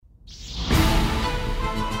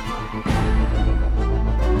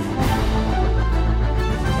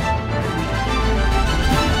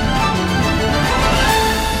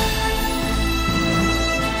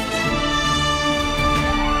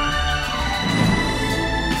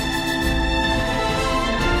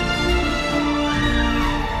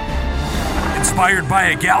Inspired by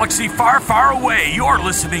a galaxy far, far away, you're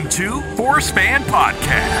listening to Force Fan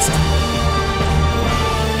Podcast.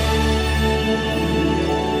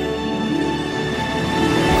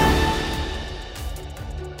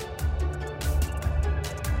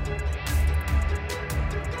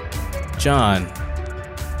 John.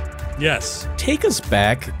 Yes. Take us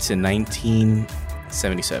back to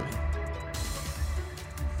 1977.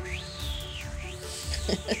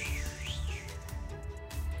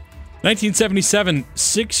 (1977),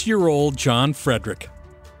 6-year-old John Frederick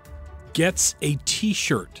gets a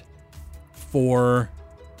T-shirt for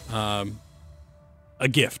a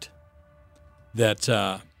gift that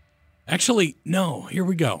actually, no, here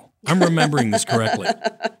we go. I'm remembering this correctly.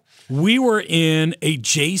 We were in a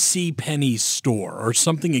J.C. Penney's store or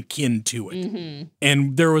something akin to it,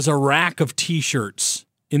 and there was a rack of T-shirts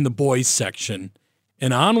in the boys section,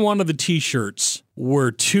 and on one of the T-shirts were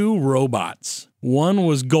 2 robots. One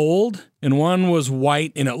was gold and one was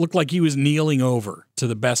white, and it looked like he was kneeling over, to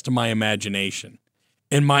the best of my imagination.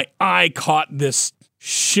 And my eye caught this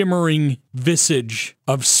shimmering visage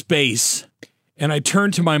of space, and I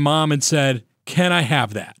turned to my mom and said, "Can I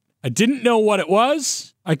have that?" I didn't know what it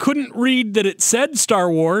was. I couldn't read that it said Star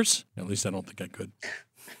Wars. At least I don't think I could.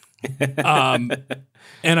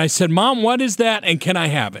 And I said, "Mom, what is that? And can I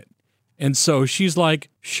have it?" And so she's like,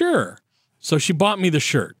 "Sure." So she bought me the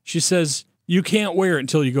shirt. She says, "You can't wear it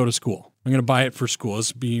until you go to school. I'm going to buy it for school.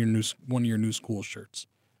 This will be one of your new school shirts."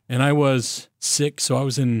 And I was 6, so I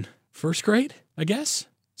was in first grade, I guess,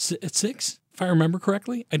 at 6, if I remember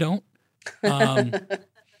correctly. I don't.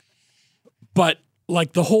 But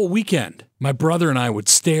like the whole weekend, my brother and I would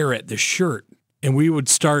stare at the shirt, and we would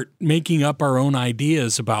start making up our own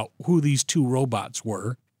ideas about who these 2 robots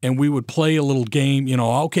were. And we would play a little game,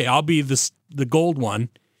 okay, I'll be the gold one.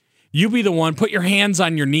 You be the one, put your hands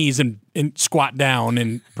on your knees and squat down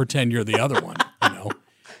and pretend you're the other one, And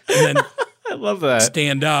then I love that.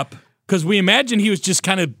 Stand up. Because we imagined he was just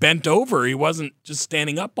kind of bent over. He wasn't just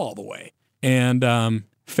standing up all the way. And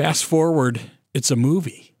fast forward, it's a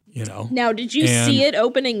movie, Now, did you see it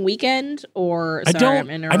opening weekend or? Sorry, I'm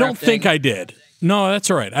I interrupting. don't think I did. No, that's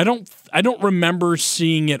all right. I don't remember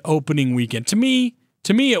seeing it opening weekend. To me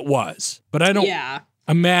it was, but I don't. Yeah.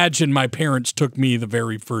 Imagine my parents took me the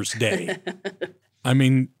very first day. I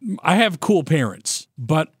mean, I have cool parents,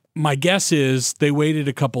 but my guess is they waited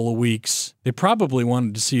a couple of weeks. They probably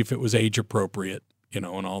wanted to see if it was age appropriate, and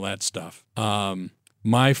all that stuff.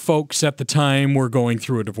 My folks at the time were going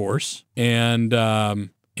through a divorce, and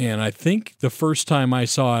I think the first time I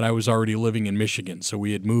saw it, I was already living in Michigan, so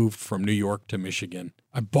we had moved from New York to Michigan.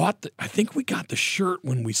 I think we got the shirt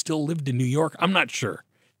when we still lived in New York. I'm not sure.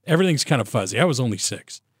 Everything's kind of fuzzy. I was only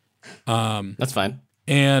 6. That's fine.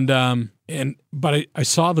 But I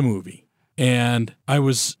saw the movie, and I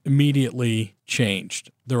was immediately changed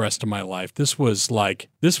the rest of my life. This was like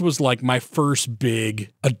my first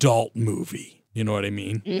big adult movie. You know what I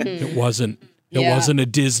mean? Mm-hmm. It wasn't a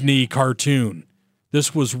Disney cartoon.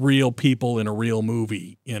 This was real people in a real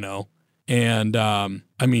movie, And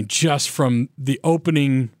I mean, just from the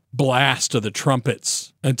opening blast of the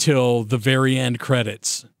trumpets until the very end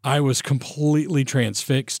credits, I was completely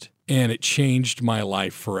transfixed, and it changed my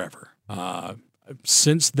life forever.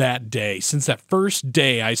 Since that first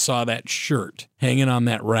day I saw that shirt hanging on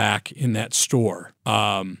that rack in that store,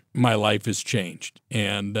 my life has changed.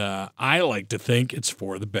 And I like to think it's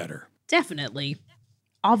for the better. Definitely.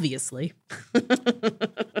 Obviously.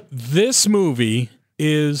 This movie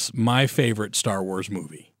is my favorite Star Wars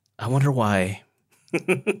movie. I wonder why.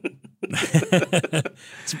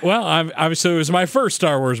 Well, obviously it was my first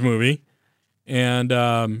Star Wars movie, and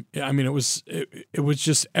I mean it was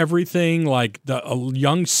just everything like a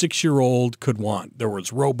young 6-year-old could want. There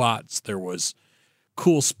was robots, there was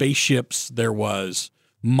cool spaceships, there was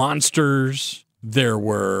monsters, there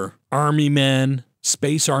were army men,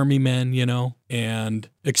 space army men, and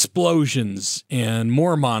explosions and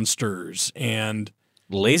more monsters and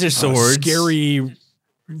laser swords, scary.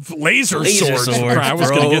 Laser swords. I was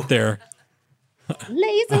going to get there.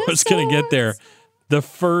 I was going to get there. The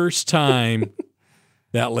first time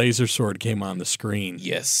that laser sword came on the screen,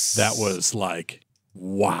 yes, that was like,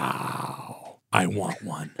 wow, I want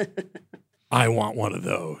one. I want one of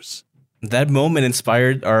those. That moment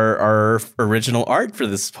inspired our original art for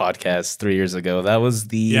this podcast 3 years ago. That was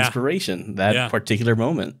the inspiration, that particular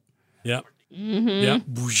moment. Yep. Mm-hmm. Yep.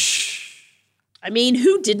 Whoosh. I mean,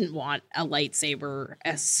 who didn't want a lightsaber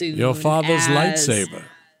as soon Your father's as lightsaber.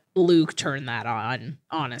 Luke turned that on,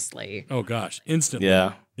 honestly. Oh, gosh. Instantly.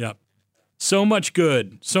 Yeah. Yep. So much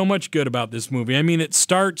good about this movie. I mean, it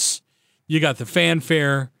starts, you got the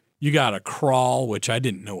fanfare, You got a crawl, which I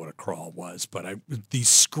didn't know what a crawl was, but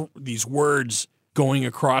these words going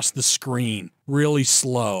across the screen really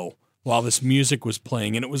slow while this music was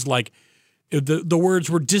playing, and it was like the words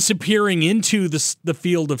were disappearing into the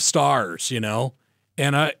field of stars,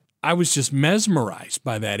 and I was just mesmerized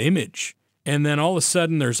by that image. And then all of a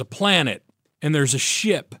sudden there's a planet and there's a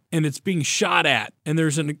ship and it's being shot at, and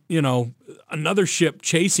there's another ship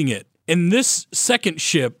chasing it, and this second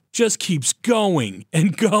ship just keeps going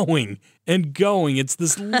and going and going. It's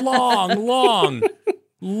this long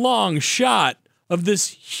shot of this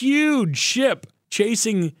huge ship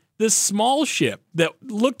chasing this small ship that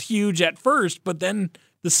looked huge at first, but then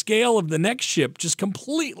the scale of the next ship just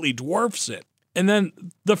completely dwarfs it. And then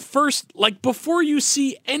before you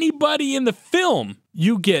see anybody in the film,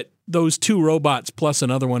 you get those two robots plus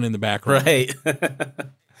another one in the background. Right.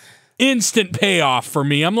 Instant payoff for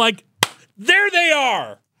me. I'm like, there they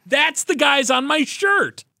are. That's the guys on my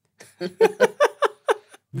shirt.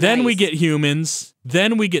 Then Nice. we get humans.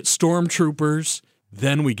 Then we get stormtroopers.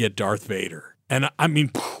 Then we get Darth Vader. And I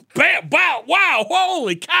mean, bam, wow,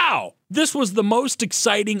 holy cow. This was the most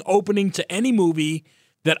exciting opening to any movie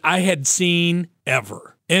that I had seen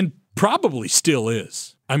ever, and probably still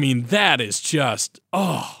is. I mean, that is just,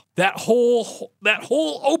 that whole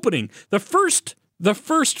opening. The first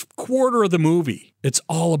quarter of the movie, it's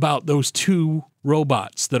all about those two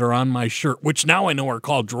robots that are on my shirt, which now I know are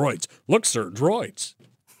called droids. Look, sir, droids.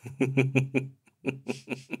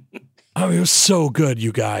 I mean, it was so good,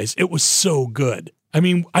 you guys. It was so good. I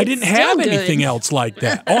mean, I didn't have anything else like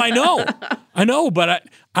that. Oh, I know, but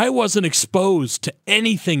I wasn't exposed to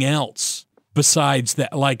anything else besides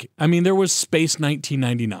that. Like, I mean, there was Space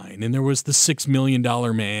 1999, and there was The $6 Million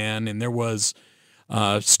Man, and there was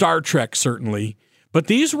Star Trek, certainly. But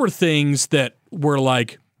these were things that were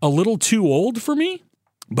like a little too old for me,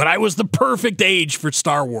 but I was the perfect age for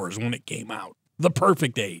Star Wars when it came out. The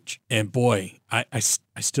perfect age. And boy, I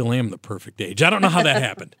still am the perfect age. I don't know how that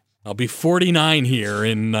happened. I'll be 49 here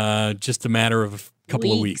in just a matter of a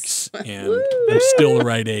couple of weeks. And I'm still the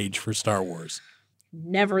right age for Star Wars.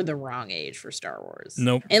 Never the wrong age for Star Wars.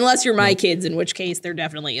 Nope. Unless you're my kids, in which case there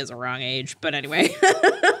definitely is a wrong age. But anyway.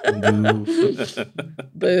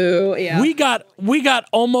 Boo. Yeah. We got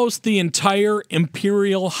almost the entire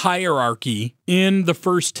Imperial hierarchy in the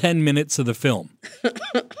first 10 minutes of the film.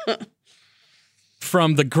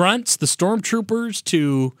 From the grunts, the stormtroopers,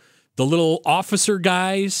 to the little officer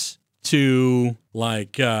guys, to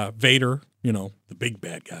like Vader, the big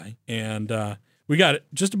bad guy. And we got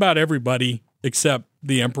just about everybody except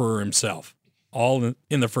the Emperor himself, all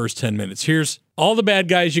in the first 10 minutes. Here's all the bad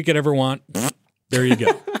guys you could ever want. There you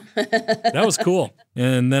go. That was cool.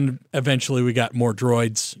 And then eventually we got more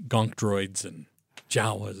droids, gonk droids, and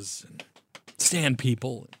Jawas, and sand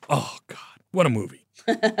people. Oh, God, what a movie.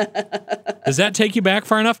 Does that take you back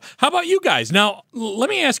far enough? How about you guys? Now, let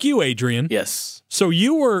me ask you, Adrian. Yes. So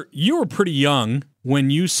you were pretty young when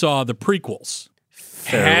you saw the prequels.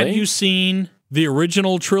 Fairly. Had you seen the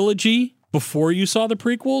original trilogy before you saw the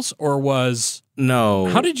prequels, or was... No.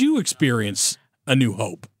 How did you experience A New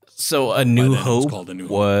Hope? So A New Hope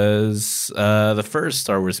was the first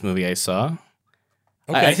Star Wars movie I saw.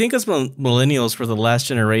 Okay. I think us millennials were the last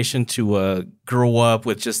generation to grow up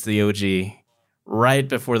with just the OG right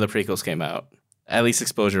before the prequels came out, at least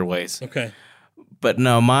exposure-wise. Okay. But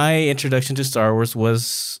no, my introduction to Star Wars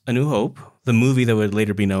was A New Hope, the movie that would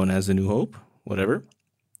later be known as A New Hope, whatever.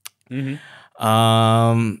 Mm-hmm.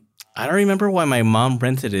 I don't remember why my mom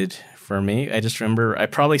rented it for me. I just remember I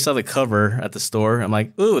probably saw the cover at the store. I'm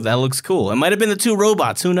like, ooh, that looks cool. It might have been the two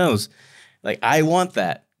robots. Who knows? Like, I want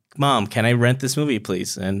that. Mom, can I rent this movie,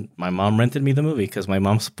 please? And my mom rented me the movie because my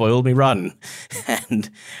mom spoiled me rotten. And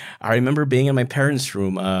I remember being in my parents'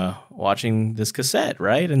 room watching this cassette,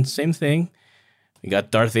 right? And same thing. We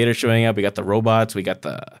got Darth Vader showing up. We got the robots. We got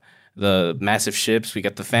the massive ships. We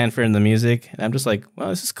got the fanfare and the music. And I'm just like, well,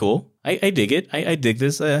 this is cool. I dig it. I dig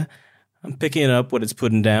this. I'm picking up what it's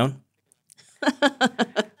putting down.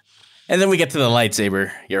 And then we get to the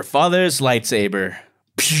lightsaber. Your father's lightsaber.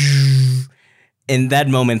 In that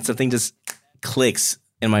moment, something just clicks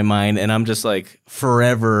in my mind, and I'm just like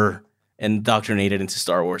forever indoctrinated into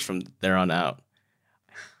Star Wars from there on out.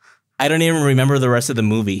 I don't even remember the rest of the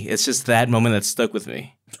movie. It's just that moment that stuck with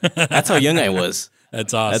me. That's how young I was.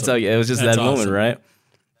 That's awesome. That's how it was just that moment, right?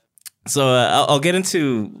 So I'll get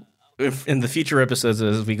into, in the future episodes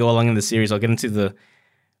as we go along in the series, I'll get into the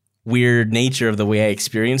weird nature of the way I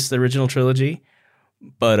experienced the original trilogy.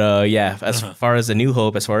 But as far as A New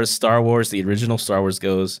Hope, as far as Star Wars, the original Star Wars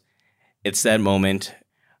goes, it's that moment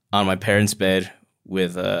on my parents' bed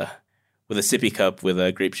with with a sippy cup with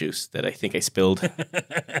grape juice that I think I spilled.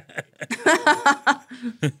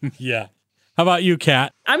 Yeah. How about you,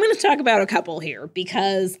 Kat? I'm going to talk about a couple here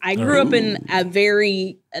because I grew up in a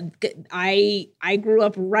very, I grew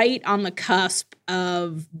up right on the cusp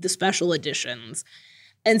of the special editions.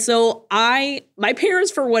 And so my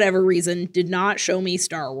parents, for whatever reason, did not show me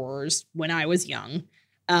Star Wars when I was young.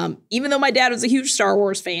 Even though my dad was a huge Star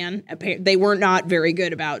Wars fan, they were not very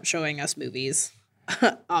good about showing us movies,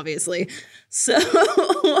 obviously.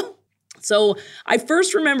 So I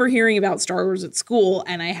first remember hearing about Star Wars at school,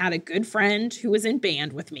 and I had a good friend who was in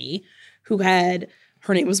band with me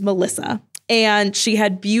her name was Melissa, and she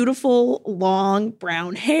had beautiful long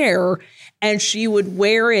brown hair, and she would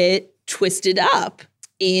wear it twisted up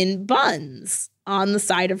in buns on the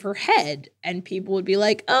side of her head. And people would be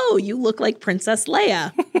like, oh, you look like Princess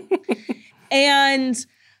Leia. And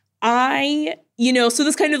so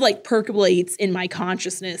this kind of like percolates in my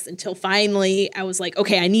consciousness until finally I was like,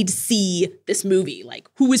 okay, I need to see this movie. Like,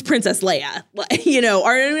 who is Princess Leia?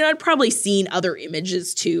 I'd probably seen other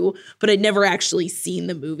images too, but I'd never actually seen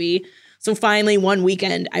the movie. So finally, one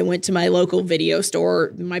weekend, I went to my local video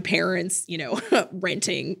store, my parents,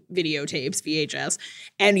 renting videotapes, VHS.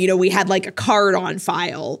 And, we had like a card on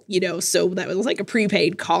file, so that was like a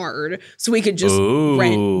prepaid card. So we could just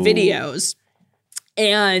rent videos.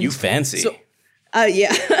 And you fancy. So,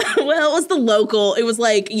 yeah. Well, it was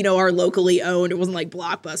like, our locally owned, it wasn't like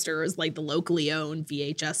Blockbuster, it was like the locally owned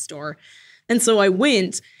VHS store. And so I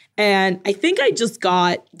went, and I think I just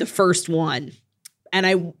got the first one. And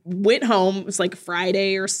I went home. It was like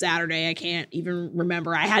Friday or Saturday. I can't even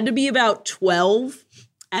remember. I had to be about 12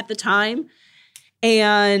 at the time,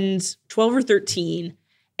 and 12 or 13.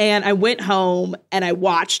 And I went home and I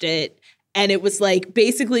watched it. And it was like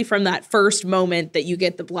basically from that first moment that you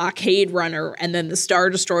get the blockade runner and then the Star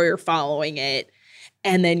Destroyer following it.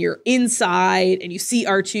 And then you're inside and you see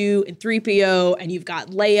R2 and 3PO and you've got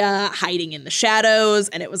Leia hiding in the shadows.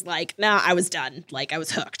 And it was like, I was done. Like, I was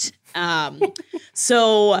hooked.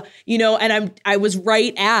 So, and I was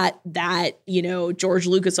right at that, George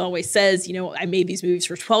Lucas always says, I made these movies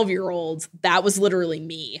for 12-year-olds. That was literally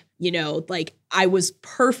me, like I was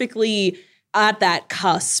perfectly at that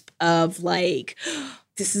cusp of like,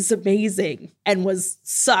 this is amazing, and was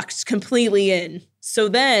sucked completely in. So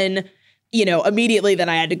then, immediately then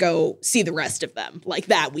I had to go see the rest of them like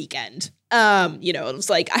that weekend. It was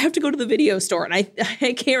like, I have to go to the video store, and I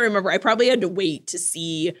can't remember. I probably had to wait to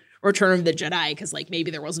see Return of the Jedi because like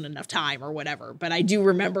maybe there wasn't enough time or whatever. But I do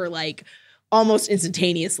remember like almost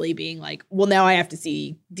instantaneously being like, well, now I have to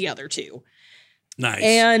see the other two. Nice.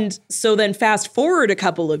 And so then fast forward a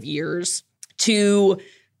couple of years to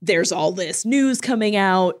there's all this news coming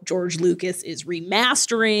out. George Lucas is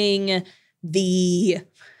remastering the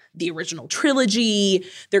original trilogy.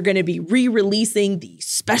 They're going to be re-releasing the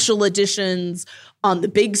special editions on the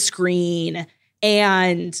big screen.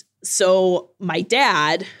 And so my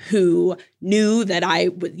dad, who knew that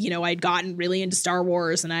I'd gotten really into Star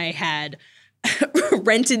Wars and I had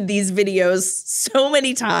rented these videos so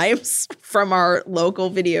many times from our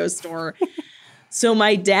local video store. So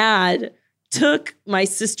my dad took my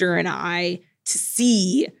sister and I to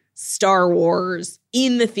see Star Wars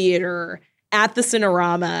in the theater at the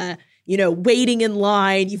Cinerama, waiting in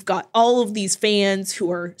line. You've got all of these fans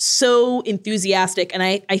who are so enthusiastic. And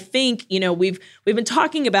I think, we've been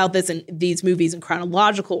talking about this in these movies in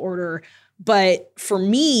chronological order. But for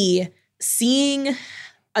me, seeing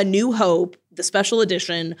A New Hope, the special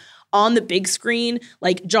edition on the big screen,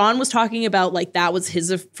 like John was talking about, like that was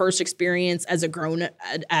his first experience as a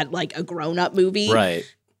grown-up movie. Right.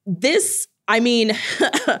 This, I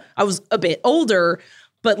was a bit older,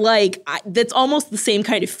 but like that's almost the same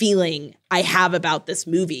kind of feeling I have about this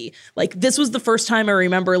movie. Like this was the first time I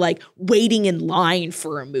remember like waiting in line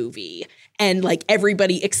for a movie and like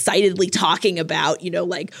everybody excitedly talking about,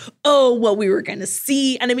 like, oh, what we were going to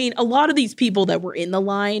see. And a lot of these people that were in the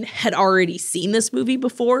line had already seen this movie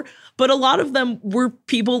before, but a lot of them were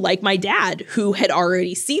people like my dad who had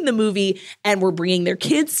already seen the movie and were bringing their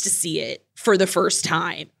kids to see it for the first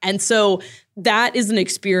time. And so that is an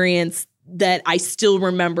experience that I still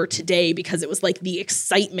remember today because it was like the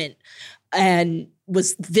excitement and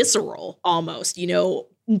was visceral almost,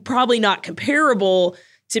 probably not comparable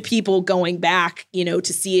to people going back, to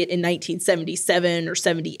see it in 1977 or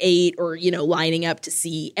 78 or, lining up to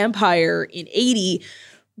see Empire in 80.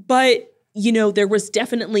 But, there was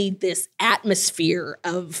definitely this atmosphere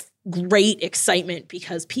of great excitement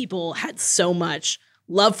because people had so much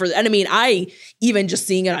love for it. And I even just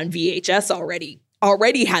seeing it on VHS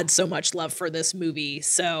already had so much love for this movie.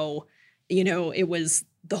 So, it was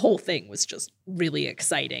the whole thing was just really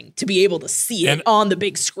exciting to be able to see it on the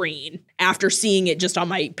big screen after seeing it just on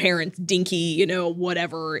my parents' dinky,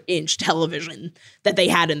 whatever inch television that they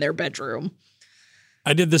had in their bedroom.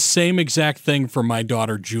 I did the same exact thing for my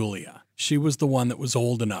daughter, Julia. She was the one that was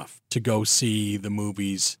old enough to go see the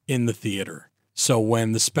movies in the theater. So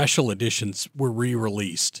when the special editions were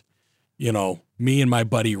re-released, me and my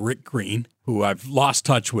buddy Rick Green, who I've lost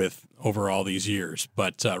touch with over all these years,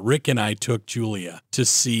 but Rick and I took Julia to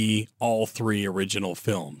see all 3 original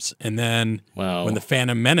films. And then when The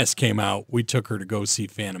Phantom Menace came out, we took her to go see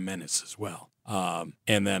Phantom Menace as well.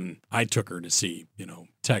 And then I took her to see,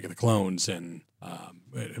 Attack of the Clones, and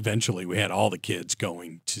eventually we had all the kids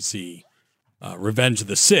going to see Revenge of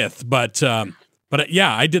the Sith. But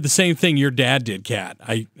yeah, I did the same thing your dad did, Kat.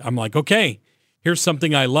 I'm like, okay, here's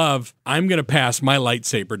something I love. I'm going to pass my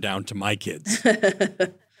lightsaber down to my kids.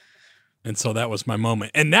 And so that was my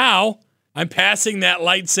moment. And now I'm passing that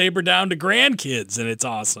lightsaber down to grandkids, and it's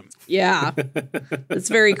awesome. Yeah. It's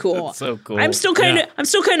very cool. That's so cool. I'm still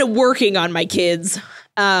kind of working on my kids.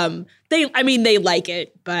 They like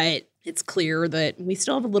it, but it's clear that we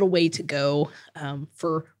still have a little way to go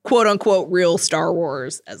for quote unquote real Star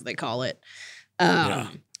Wars, as they call it.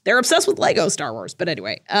 They're obsessed with Lego Star Wars, but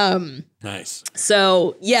anyway. Nice.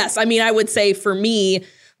 So yes, I would say for me,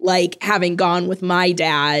 like having gone with my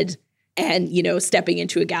dad and, stepping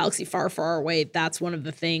into a galaxy far, far away, that's one of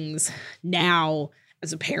the things now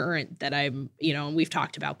as a parent that I'm, and we've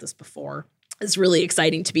talked about this before, it's really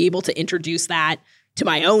exciting to be able to introduce that to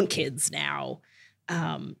my own kids now,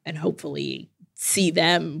 and hopefully see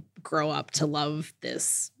them grow up to love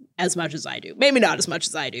this as much as I do. Maybe not as much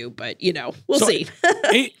as I do, but we'll see.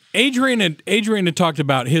 Adrian had talked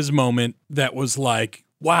about his moment that was like,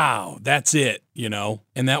 wow, that's it,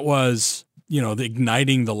 and that was, the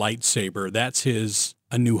igniting the lightsaber. That's his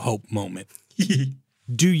A New Hope moment.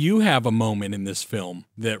 Do you have a moment in this film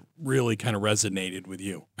that really kind of resonated with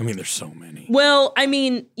you? There's so many. Well,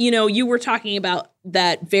 you were talking about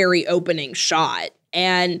that very opening shot.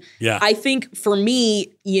 And I think for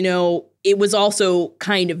me, it was also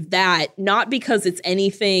kind of that, not because it's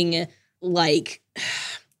anything like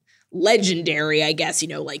legendary, I guess,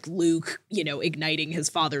 like Luke, igniting his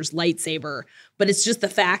father's lightsaber, but it's just the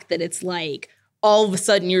fact that it's like all of a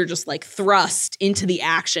sudden you're just like thrust into the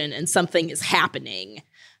action and something is happening.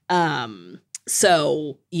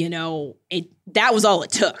 So, that was all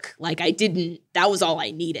it took. Like that was all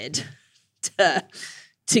I needed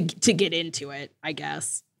to get into it, I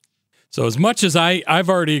guess. So as much as I've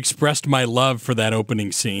already expressed my love for that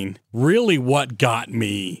opening scene, really what got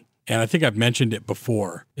me, and I think I've mentioned it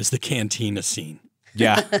before, is the cantina scene.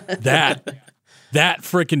 Yeah. that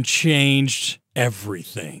freaking changed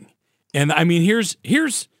everything. And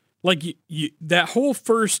here's like that whole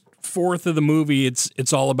first fourth of the movie,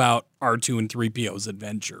 it's all about R2 and 3PO's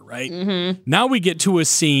adventure, right? Mm-hmm. Now we get to a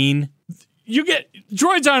scene,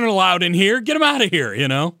 droids aren't allowed in here, get them out of here,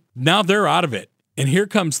 Now they're out of it. And here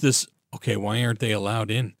comes this, okay, why aren't they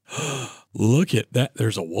allowed in? Look at that.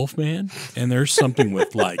 There's a Wolfman, and there's something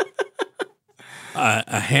with like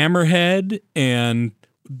a hammerhead and,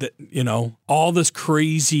 all this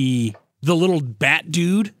crazy, the little bat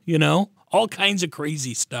dude, all kinds of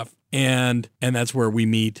crazy stuff. And that's where we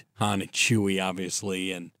meet Han and Chewie,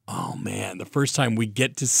 obviously. And, oh, man, the first time we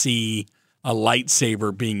get to see a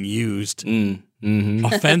lightsaber being used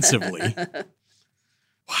offensively.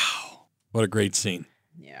 Wow. What a great scene.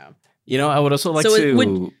 Yeah. I would also like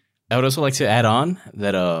to add on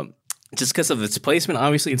that just because of its placement,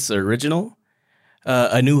 obviously it's the original.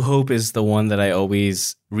 A New Hope is the one that I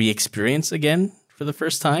always re-experience again for the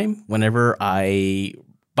first time whenever I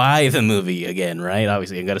buy the movie again, right?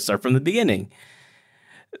 Obviously, I got to start from the beginning.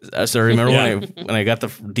 So I remember when I got the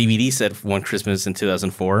DVD set one Christmas in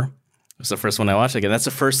 2004. It was the first one I watched again. That's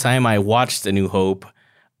the first time I watched A New Hope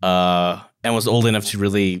and was old enough to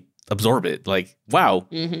really absorb it. Like, wow,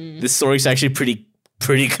 this story's actually pretty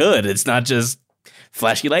good. It's not just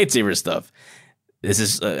flashy lightsaber stuff. This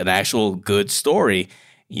is an actual good story.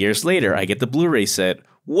 Years later, I get the Blu-ray set.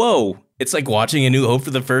 Whoa, it's like watching A New Hope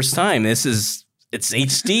for the first time. It's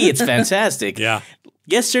HD. It's fantastic.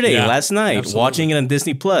 Last night, absolutely. Watching it on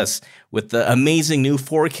Disney Plus with the amazing new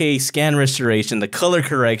 4K scan restoration, the color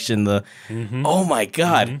correction, oh my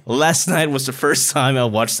God. Last night was the first time I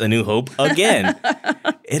watched A New Hope again.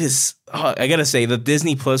 It is, I gotta say, the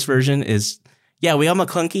Disney Plus version is, we got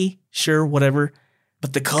McClunky, sure, whatever.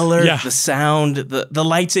 But the color, the sound, the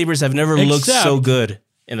lightsabers have never looked so good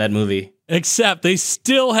in that movie. Except they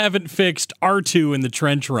still haven't fixed R2 in the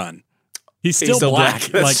trench run. He's still black.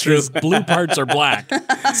 That's like true. his blue parts are black.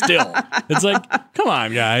 Still, it's like, come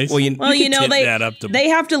on, guys. Well, You can tip that up to they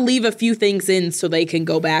have to leave a few things in so they can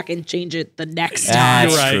go back and change it the next time.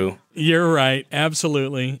 That's You're right. true. You're right.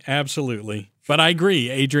 Absolutely. But I agree,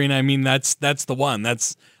 Adrian. I mean, that's the one.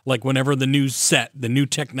 That's like whenever the new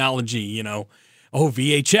technology, oh,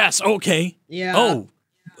 VHS, okay. Yeah. Oh,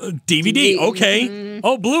 DVD, okay. Mm-hmm.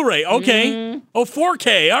 Oh, Blu-ray, okay. Oh,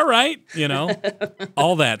 4K, all right.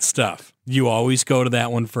 All that stuff. You always go to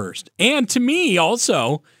that one first. And to me,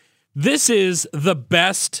 also, this is the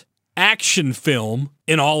best action film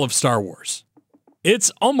in all of Star Wars.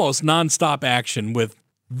 It's almost nonstop action with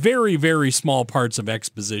very, very small parts of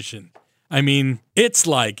exposition. I mean, it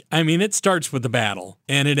starts with the battle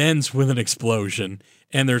and it ends with an explosion.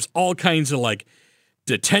 And there's all kinds of like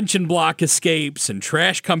detention block escapes and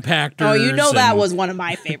trash compactors. Oh, that was one of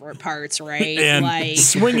my favorite parts, right? And like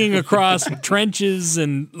swinging across trenches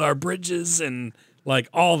and bridges and like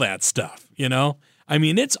all that stuff, I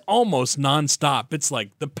mean, it's almost nonstop. It's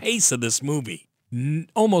like the pace of this movie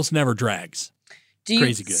almost never drags.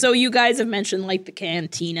 Crazy good. So you guys have mentioned like the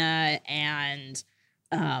cantina and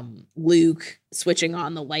Luke switching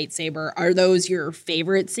on the lightsaber. Are those your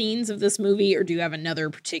favorite scenes of this movie, or do you have another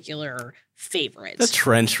particular favorite? The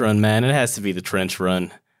trench run, man. It has to be the trench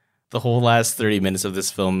run. The whole last 30 minutes of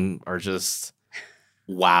this film are just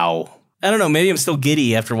wow. I don't know. Maybe I'm still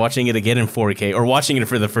giddy after watching it again in 4K, or watching it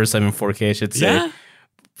for the first time in 4K, I should say. Yeah.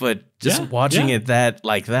 But just watching it that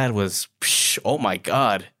was, oh my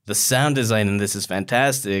God. The sound design in this is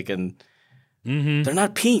fantastic, and they're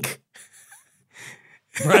not pink.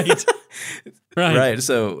 Right. Right.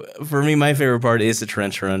 So for me, my favorite part is the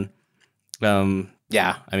trench run.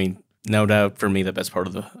 Yeah, I mean, no doubt for me, the best part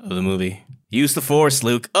of the movie. Use the Force,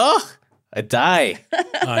 Luke. Oh, I die.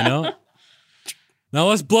 I know. Now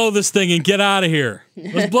let's blow this thing and get out of here.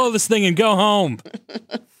 Let's blow this thing and go home.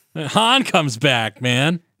 Han comes back,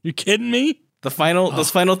 man. You kidding me? Those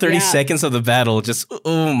final 30 seconds of the battle, just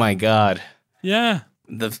oh my God. Yeah.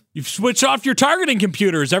 You've switched off your targeting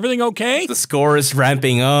computer. Is everything okay? The score is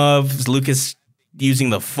ramping up. Luke is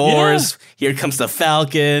using the Force. Yeah. Here comes the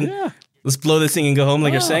Falcon. Yeah. Let's blow this thing and go home,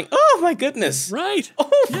 like you're saying. Oh my goodness. Right.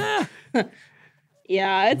 Oh. Yeah.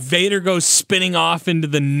 Yeah. Vader goes spinning off into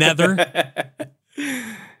the nether.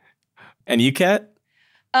 And you, Kat?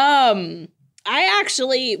 I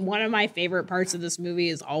actually, one of my favorite parts of this movie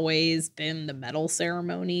has always been the medal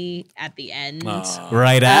ceremony at the end.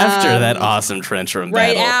 Right after that awesome trench run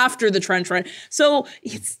battle. Right after the trench run. So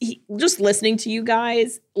just listening to you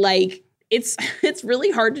guys, like, it's really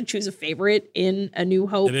hard to choose a favorite in A New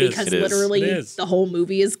Hope because literally the whole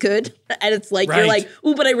movie is good. And it's like, you're like,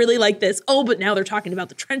 oh, but I really like this. Oh, but now they're talking about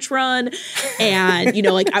the trench run. And,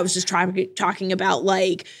 like I was just talking about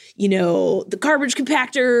like, the garbage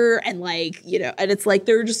compactor and like, and it's like,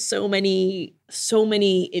 there are just so many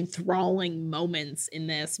enthralling moments in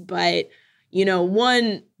this. But,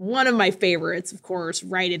 one of my favorites, of course,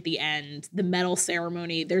 right at the end, the medal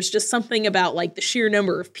ceremony. There's just something about like the sheer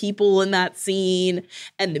number of people in that scene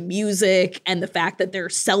and the music and the fact that they're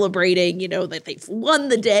celebrating, that they've won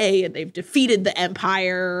the day and they've defeated the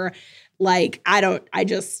Empire. Like,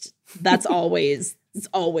 that's it's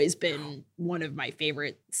always been one of my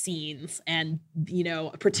favorite scenes. And,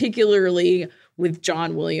 particularly with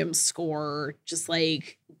John Williams' score, just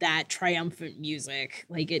like that triumphant music,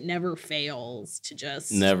 like it never fails to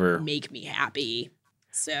just make me happy.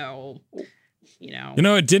 So,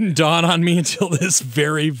 it didn't dawn on me until this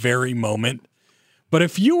very, very moment. But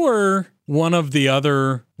if you were one of the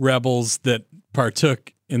other rebels that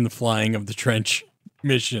partook in the flying of the trench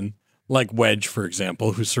mission, like Wedge, for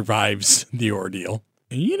example, who survives the ordeal,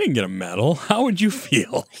 and you didn't get a medal, how would you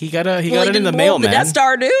feel? He got it in the mail, man. The Death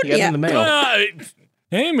Star, dude. He got it in the mail.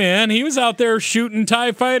 Hey, man, he was out there shooting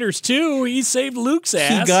TIE fighters, too. He saved Luke's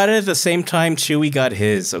ass. He got it at the same time Chewie got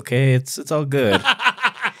his, okay? It's all good.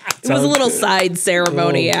 It was a little side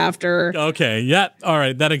ceremony after. Okay, yeah. All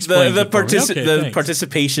right, that explains the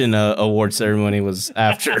participation award ceremony was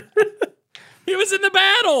after. He was in the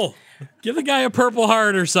battle. Give the guy a Purple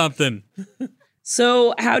Heart or something.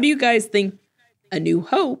 So how do you guys think A New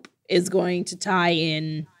Hope is going to tie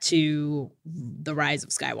in to The Rise of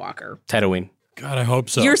Skywalker? Tatooine. God, I hope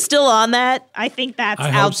so. You're still on that? I think that's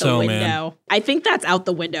out the window. Man. I think that's out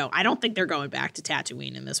the window. I don't think they're going back to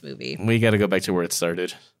Tatooine in this movie. We got to go back to where it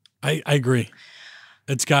started. I agree.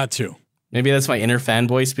 It's got to. Maybe that's my inner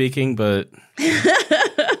fanboy speaking, but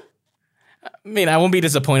I mean, I won't be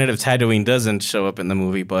disappointed if Tatooine doesn't show up in the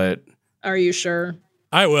movie, but are you sure?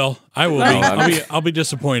 I will. I'll be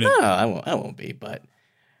disappointed. No, I won't be, but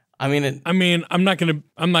I mean, I'm not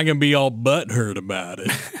gonna be all butthurt about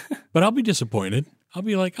it. but I'll be disappointed. I'll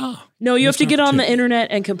be like, No, you have to get on the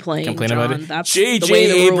internet and complain. Complain John. about it. That's the way J.J.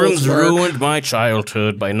 the rules Abrams work. ruined my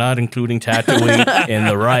childhood by not including Tatooine in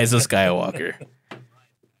The Rise of Skywalker.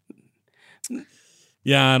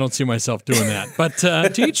 Yeah, I don't see myself doing that. But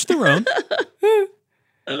to each their own.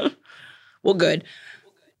 Well, good.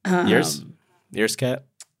 Yours, Kat?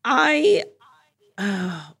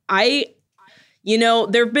 You know,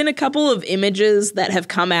 there have been a couple of images that have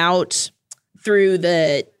come out through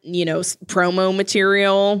the, promo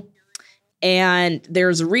material. And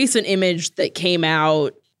there's a recent image that came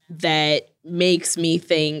out that makes me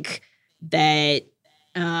think that,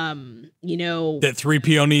 That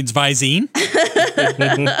 3PO needs Visine?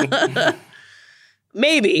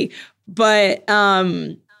 maybe. But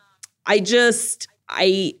I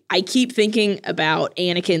keep thinking about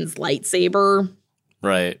Anakin's lightsaber.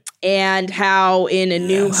 Right. And how in A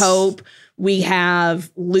New Hope we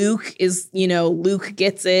have Luke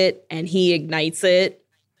gets it and he ignites it.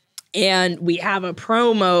 And we have a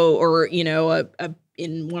promo or,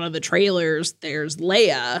 in one of the trailers, there's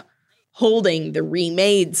Leia holding the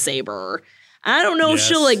remade saber. I don't know if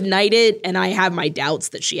she'll ignite it, and I have my doubts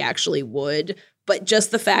that she actually would. But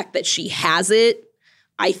just the fact that she has it,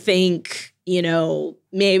 I think,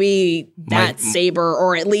 maybe that saber,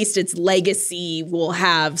 or at least its legacy, will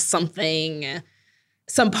have some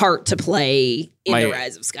part to play in The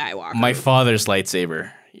Rise of Skywalker. My father's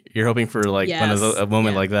lightsaber. You're hoping for a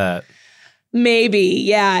moment like that. Maybe,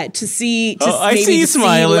 yeah, to see. I see you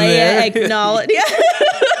smiling there. Acknowledge.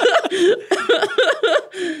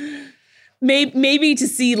 Maybe to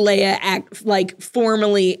see Leia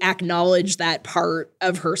formally acknowledge that part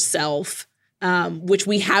of herself, which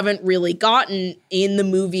we haven't really gotten in the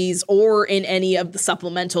movies or in any of the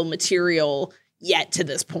supplemental material yet to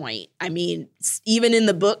this point. I mean, even in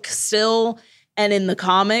the book still and in the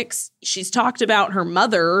comics, she's talked about her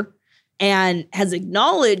mother and has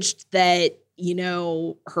acknowledged that,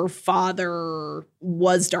 her father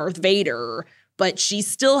was Darth Vader, but she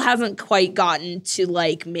still hasn't quite gotten to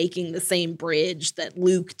making the same bridge that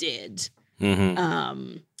Luke did.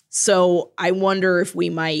 Mm-hmm. So I wonder if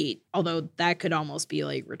we might, although that could almost be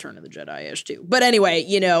like Return of the Jedi-ish too. But anyway,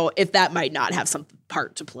 if that might not have some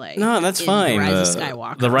part to play. No, that's fine. The Rise of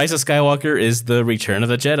Skywalker. The Rise of Skywalker is the Return of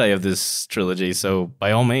the Jedi of this trilogy. So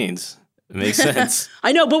by all means, it makes sense.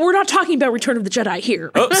 I know, but we're not talking about Return of the Jedi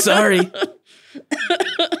here. Oh, sorry.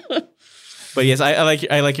 But yes, I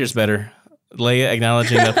like yours better. Leia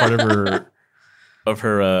acknowledging that part of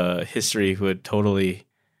her history would totally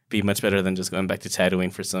be much better than just going back to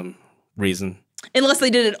Tatooine for some reason. Unless they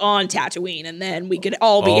did it on Tatooine, and then we could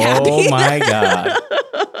all be happy. Oh my god,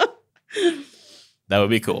 that would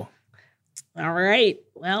be cool. All right.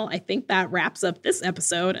 Well, I think that wraps up this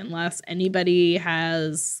episode. Unless anybody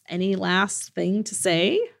has any last thing to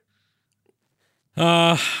say.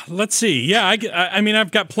 Let's see. Yeah, I mean,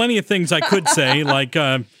 I've got plenty of things I could say, like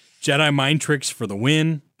Jedi mind tricks for the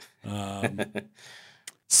win.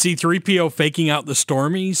 C-3PO faking out the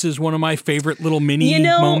Stormies is one of my favorite little mini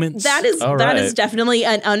moments. That is definitely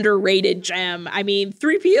an underrated gem. I mean,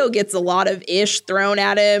 3PO gets a lot of ish thrown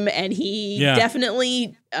at him, and he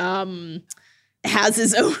definitely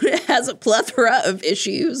has a plethora of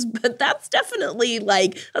issues, but that's definitely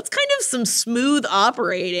that's kind of some smooth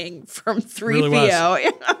operating from 3PO. Really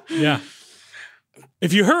yeah.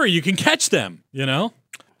 If you hurry, you can catch them,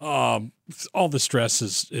 all the stress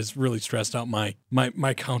is really stressed out my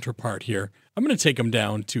counterpart here. I'm going to take him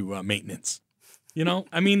down to maintenance.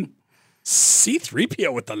 I mean,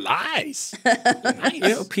 C-3PO with the lies.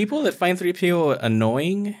 Nice. People that find 3PO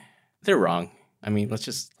annoying, they're wrong. I mean, let's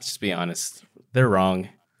just be honest. They're wrong.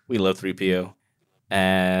 We love 3PO.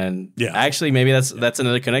 And actually, maybe that's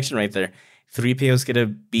another connection right there. 3PO is going to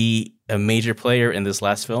be a major player in this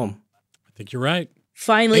last film. I think you're right.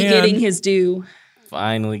 Finally getting his due.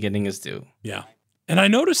 Yeah. And I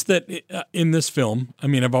noticed that in this film, I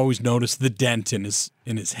mean, I've always noticed the dent in his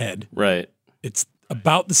head. Right. It's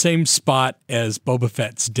about the same spot as Boba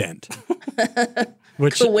Fett's dent.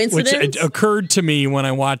 Which occurred to me when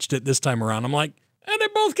I watched it this time around. I'm like, they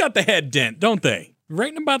both got the head dent, don't they?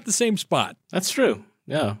 Right in about the same spot. That's true.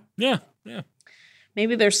 Yeah. Yeah.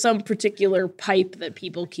 Maybe there's some particular pipe that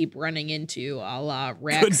people keep running into, a la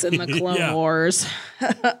Rex in the Clone Wars.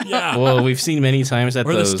 Yeah. Well, we've seen many times that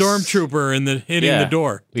or the stormtrooper hitting the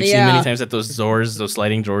door. We've seen many times that those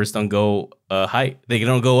sliding doors don't go high. They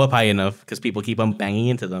don't go up high enough because people keep on banging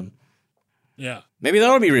into them. Yeah. Maybe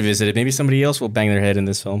that'll be revisited. Maybe somebody else will bang their head in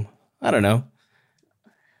this film. I don't know.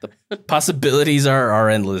 The possibilities are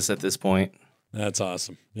endless at this point. That's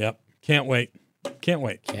awesome. Yep. Can't wait. Can't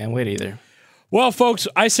wait either. Well, folks,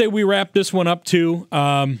 I say we wrap this one up too.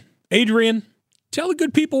 Adrian, tell the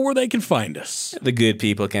good people where they can find us. The good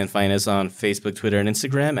people can find us on Facebook, Twitter, and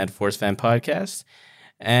Instagram at Force Fan Podcast.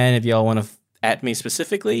 And if y'all want to at me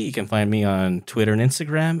specifically, you can find me on Twitter and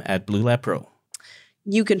Instagram at Blue Lab Pro.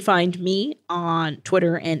 You can find me on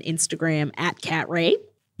Twitter and Instagram at CatRay.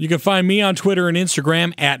 You can find me on Twitter and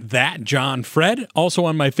Instagram at ThatJohnFred. Also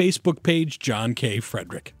on my Facebook page, John K.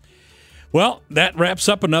 Frederick. Well, that wraps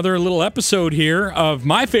up another little episode here of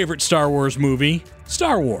my favorite Star Wars movie,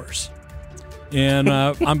 Star Wars. And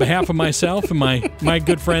on behalf of myself and my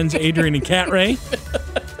good friends Adrian and CatRay,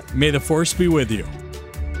 may the Force be with you.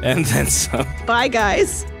 And then some. Bye,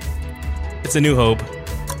 guys. It's a New Hope.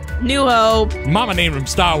 New Hope. Mama named him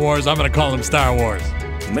Star Wars. I'm going to call him Star Wars.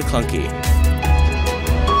 McClunky.